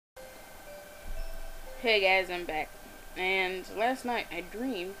Hey guys, I'm back. And last night I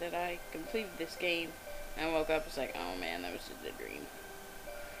dreamed that I completed this game. And I woke up, it's like, oh man, that was just a dream.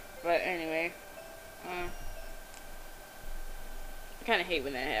 But anyway, I kind of hate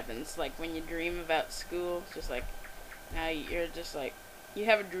when that happens. Like when you dream about school, it's just like, now you're just like, you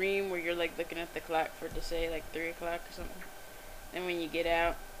have a dream where you're like looking at the clock for it to say like 3 o'clock or something. Then when you get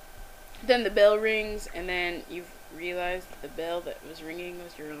out, then the bell rings, and then you've realized that the bell that was ringing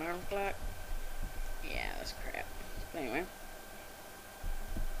was your alarm clock. Yeah, that's crap. Anyway.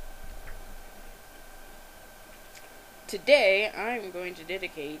 Today, I'm going to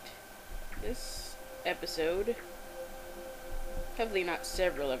dedicate this episode, hopefully not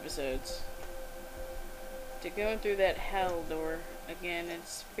several episodes, to going through that hell door again and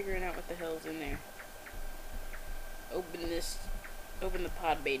figuring out what the hell's in there. Open the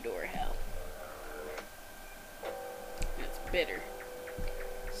pod bay door, hell. It's bitter.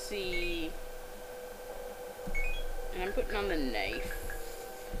 See, and I'm putting on the knife,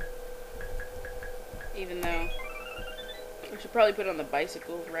 even though I should probably put on the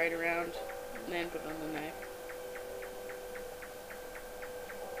bicycle right around and then put on the knife.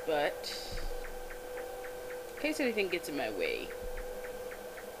 But in case anything gets in my way.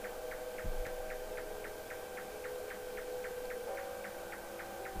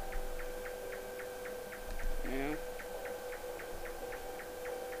 Yeah.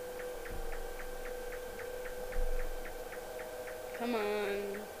 Come on.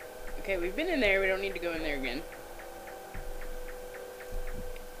 Okay, we've been in there. We don't need to go in there again.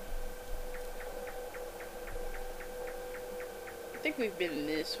 I think we've been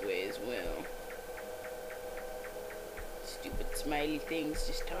this way as well. Stupid smiley things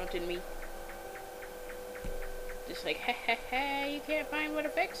just taunting me. Just like, ha ha ha, you can't find what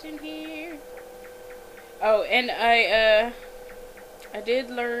affects in here. Oh, and I did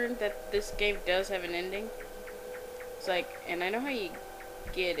learn that this game does have an ending. It's like, and I know how you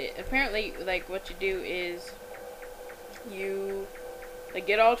get it. Apparently, like, what you do is you, like,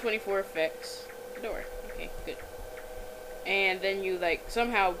 get all 24 effects. Door. Okay, good. And then you, like,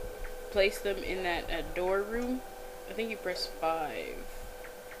 somehow place them in that door room. I think you press 5.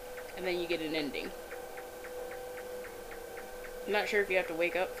 And then you get an ending. I'm not sure if you have to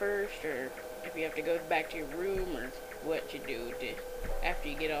wake up first, or if you have to go back to your room, or what you do to, after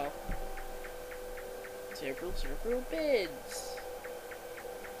you get all several beds.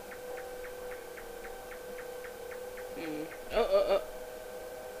 Oh.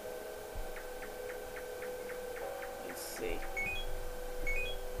 Let's see.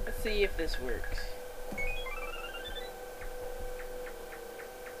 Let's see if this works.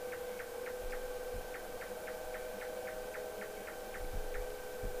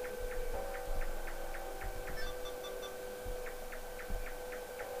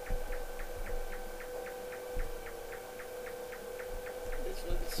 This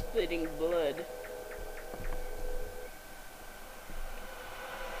one's splitting blood.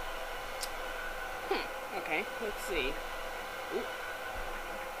 Okay, let's see. Ooh.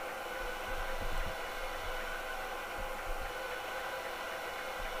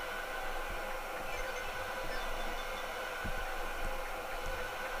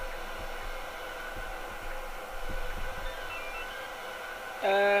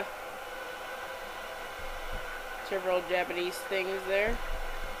 Several Japanese things there.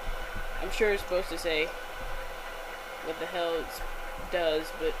 I'm sure it's supposed to say what the hell it does,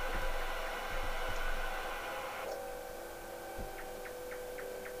 but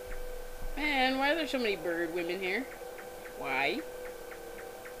man, why are there so many bird women here? Why?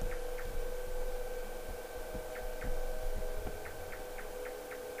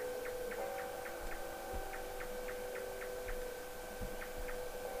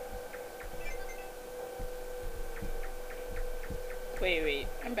 Wait,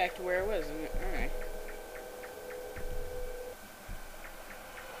 I'm back to where I was. Alright.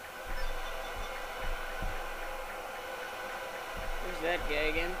 Where's that guy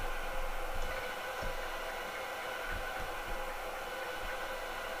again?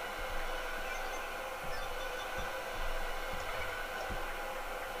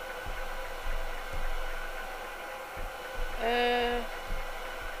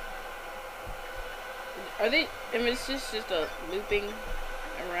 Are they, I mean, it's just a looping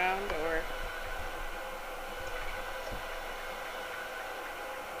around, or?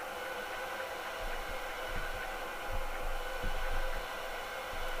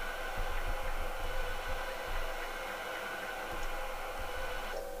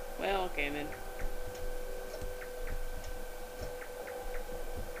 Well, okay then.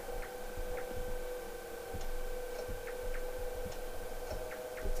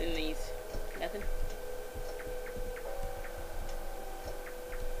 in these? Nothing?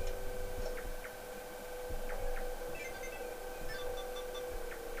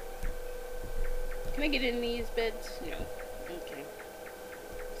 Can I get in these beds? No. Okay.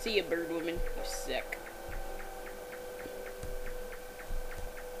 See ya, bird woman. You suck.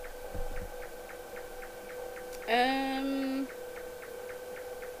 The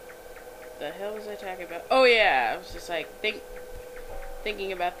hell was I talking about? Oh yeah, I was just like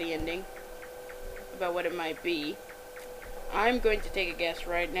thinking about the ending, about what it might be. I'm going to take a guess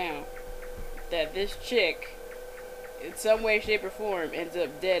right now that this chick, in some way, shape, or form, ends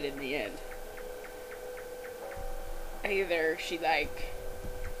up dead in the end. Either she like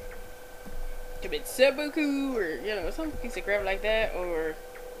commits seppuku, or you know, some piece of crap like that, or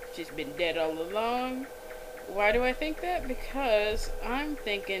she's been dead all along. Why do I think that? Because I'm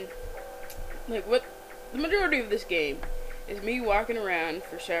thinking, like, what the majority of this game is me walking around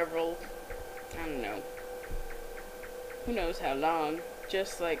for several, I don't know, who knows how long,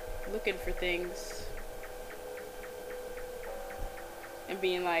 just like looking for things and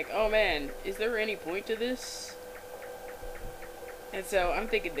being like, oh man, is there any point to this? And so I'm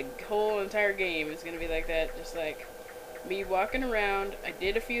thinking the whole entire game is gonna be like that, just like me walking around. I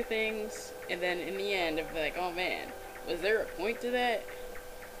did a few things, and then in the end, I'm like, oh man, was there a point to that?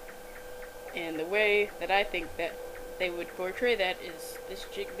 And the way that I think that they would portray that is this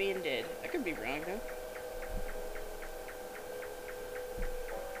chick being dead. I could be wrong though.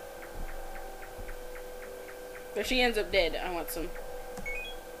 But she ends up dead. I want some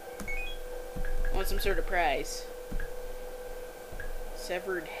sort of prize.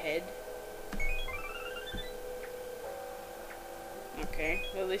 Severed head. Okay,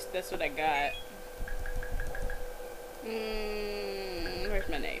 well, at least that's what I got. Where's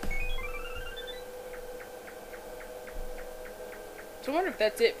my knife? So I wonder if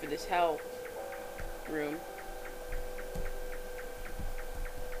that's it for this hell room.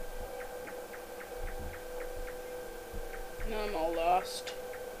 Now I'm all lost.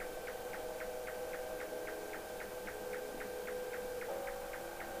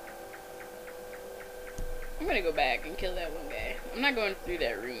 I'm gonna go back and kill that one guy. I'm not going through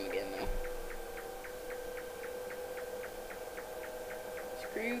that room again though.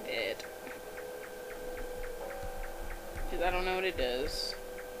 Screw that. Because I don't know what it does.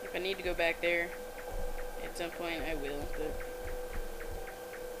 If I need to go back there at some point, I will. But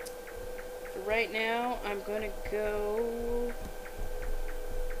for right now, I'm gonna go.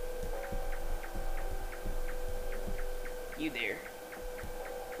 You there.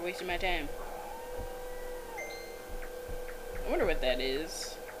 For wasting my time. I wonder what that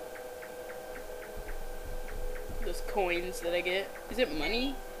is. Those coins that I get. Is it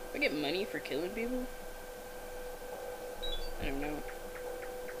money? Do I get money for killing people? I don't know.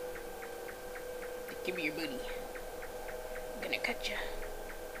 Give me your booty. I'm gonna cut ya.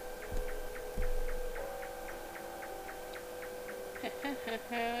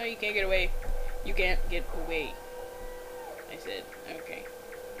 You can't get away. You can't get away. I said, okay.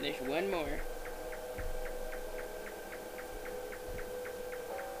 There's one more.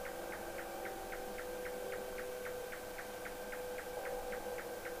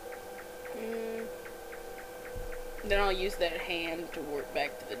 Then I'll use that hand to work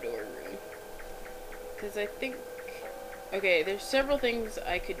back to the door room. Because I think... Okay, there's several things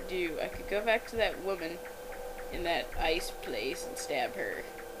I could do. I could go back to that woman in that ice place and stab her.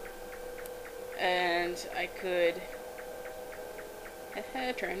 And I could...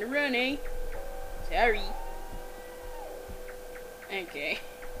 Haha, trying to run, eh? Sorry. Okay.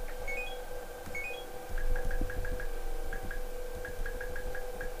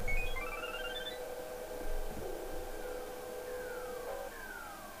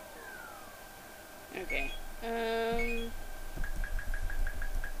 Okay.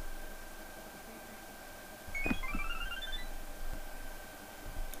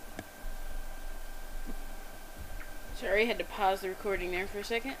 Sorry, I had to pause the recording there for a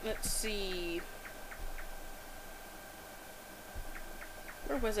second. Let's see.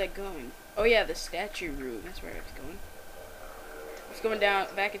 Where was I going? Oh yeah, the statue room. That's where I was going. I was going down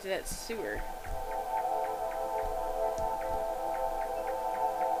back into that sewer.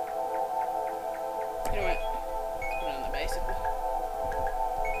 You know what? Let's put on the bicycle.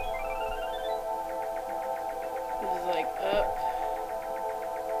 This is like up.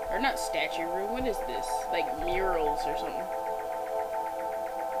 Or not statue room. What is this? Like murals or something.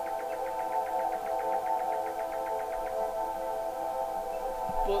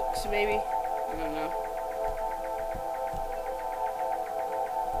 Books, maybe? I don't know.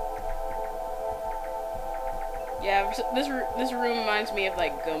 Yeah, this room reminds me of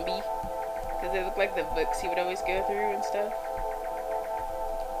like Gumby. Because they look like the books he would always go through and stuff.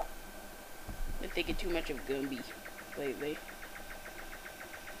 I'm thinking too much of Gumby lately.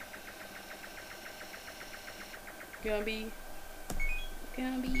 Gumby.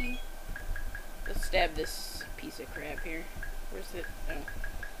 Gumby. Let's stab this piece of crap here. Where's it? Oh.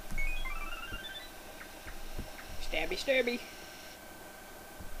 Stabby, stabby.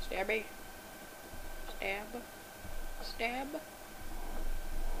 Stabby. Stab. Stab.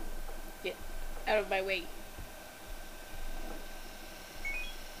 Get out of my way.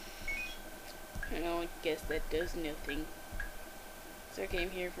 Oh, I guess that does nothing. So I came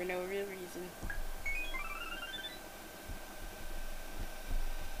here for no real reason.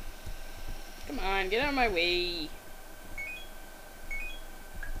 Come on, get out of my way.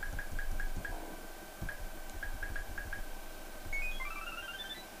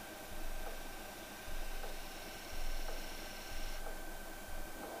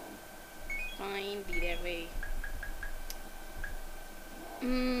 Fine, be that way.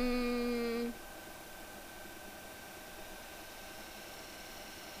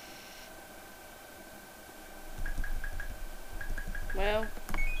 Well,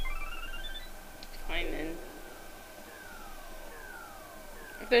 fine then.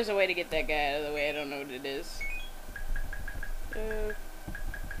 If there's a way to get that guy out of the way, I don't know what it is.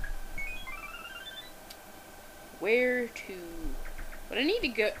 Where to? But I need to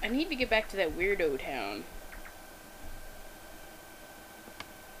go. I need to get back to that weirdo town.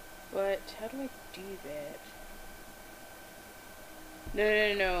 But how do I do that?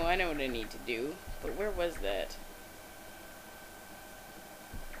 No. I know what I need to do. But where was that?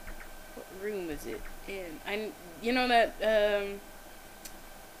 What room is it in? You know that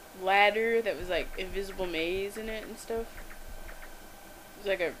ladder that was like invisible maze in it and stuff? It was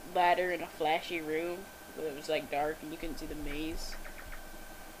like a ladder in a flashy room, but it was like dark and you couldn't see the maze.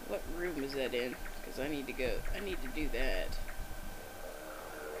 What room is that in? Because I need to go. I need to do that.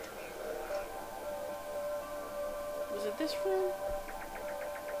 Was it this room?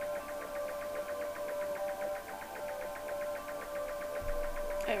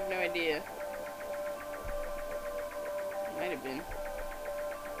 I have no idea. Might have been.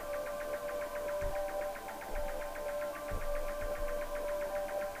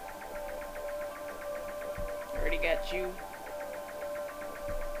 Already got you.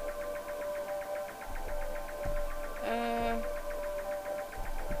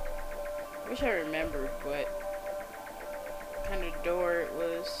 Wish I remembered what kind of door it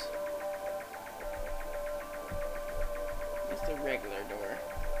was. Just a regular door.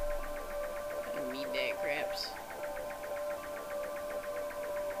 I don't need that craps.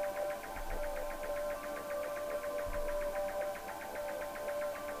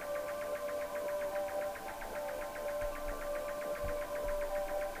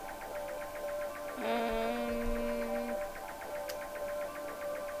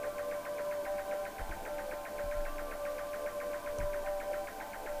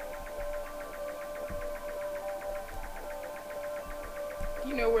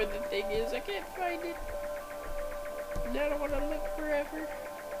 You know where the thing is. I can't find it. I don't want to look forever.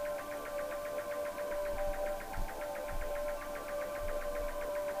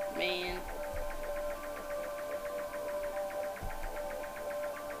 Man.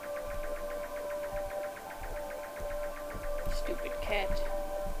 Stupid cat.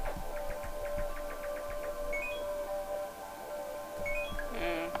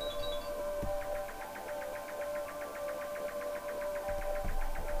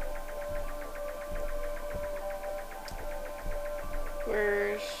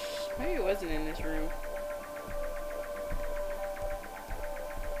 Maybe it wasn't in this room.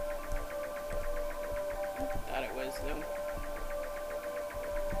 I thought it was though.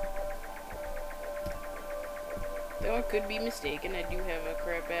 Though I could be mistaken, I do have a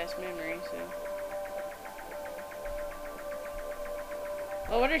crap ass memory, so.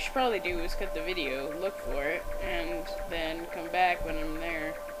 Well, what I should probably do is cut the video, look for it, and then come back when I'm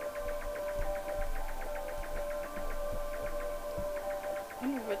there. I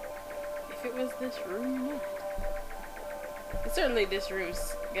wonder if it was this room or not. But certainly this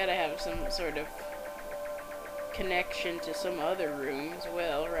room's gotta have some sort of connection to some other room as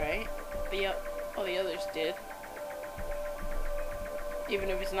well, right? All the others did. Even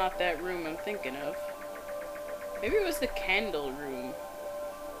if it's not that room I'm thinking of. Maybe it was the candle room.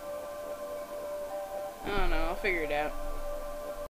 I don't know, I'll figure it out.